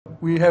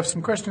We have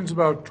some questions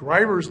about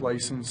driver's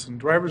license and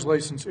driver's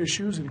license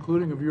issues,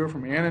 including a viewer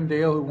from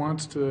Annandale who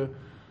wants to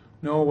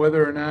know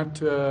whether or not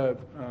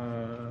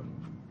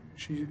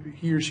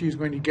he or she is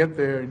going to get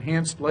their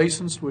enhanced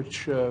license,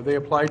 which they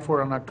applied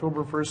for on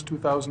October 1st,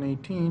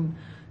 2018.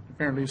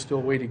 Apparently is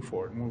still waiting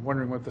for it, and we're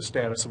wondering what the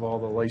status of all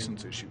the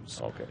license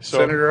issues. Okay. So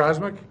Senator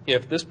Osmick?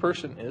 If this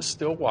person is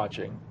still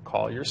watching,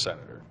 call your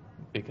senator,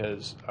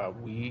 because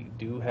we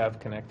do have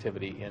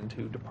connectivity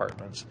into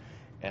departments.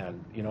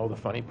 And, you know, the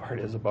funny part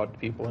is about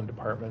people in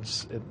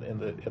departments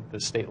at the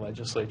state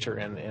legislature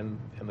and in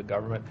the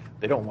government,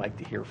 they don't like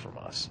to hear from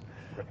us.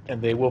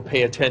 And they will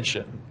pay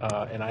attention.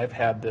 And I've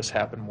had this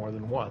happen more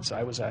than once.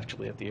 I was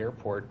actually at the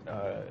airport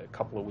a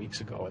couple of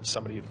weeks ago, and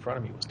somebody in front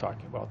of me was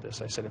talking about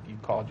this. I said, have you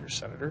called your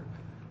senator?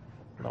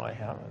 No, I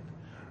haven't.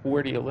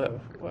 Where do you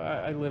live? Well,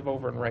 I live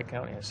over in Wright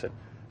County. I said,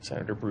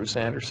 Senator Bruce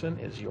Anderson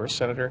is your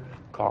senator.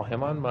 Call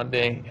him on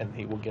Monday, and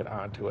he will get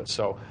onto it.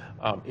 So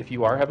if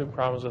you are having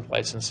problems with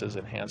licenses,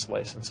 enhanced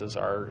licenses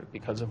are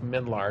because of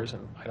MNLARs,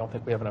 and I don't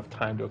think we have enough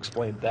time to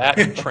explain that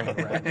in train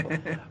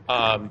wreck.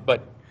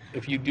 But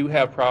if you do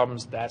have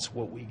problems, that's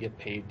what we get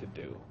paid to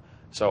do.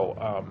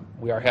 So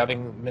they're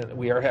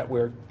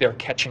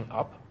catching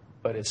up,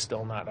 but it's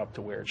still not up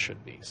to where it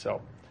should be.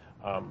 So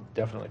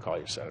definitely call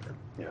your senator.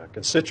 Yeah,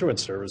 constituent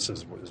service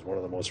is one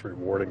of the most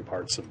rewarding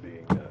parts of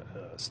being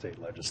a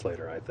state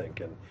legislator, I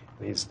think, and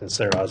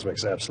Senator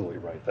Osmick's absolutely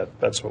right.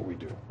 That's what we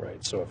do,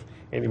 right? So if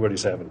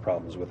anybody's having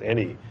problems with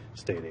any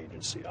state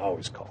agency,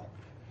 always call.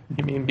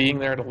 You mean being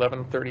there at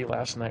 11:30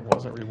 last night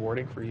wasn't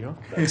rewarding for you?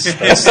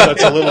 That's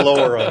a little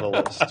lower on the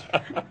list.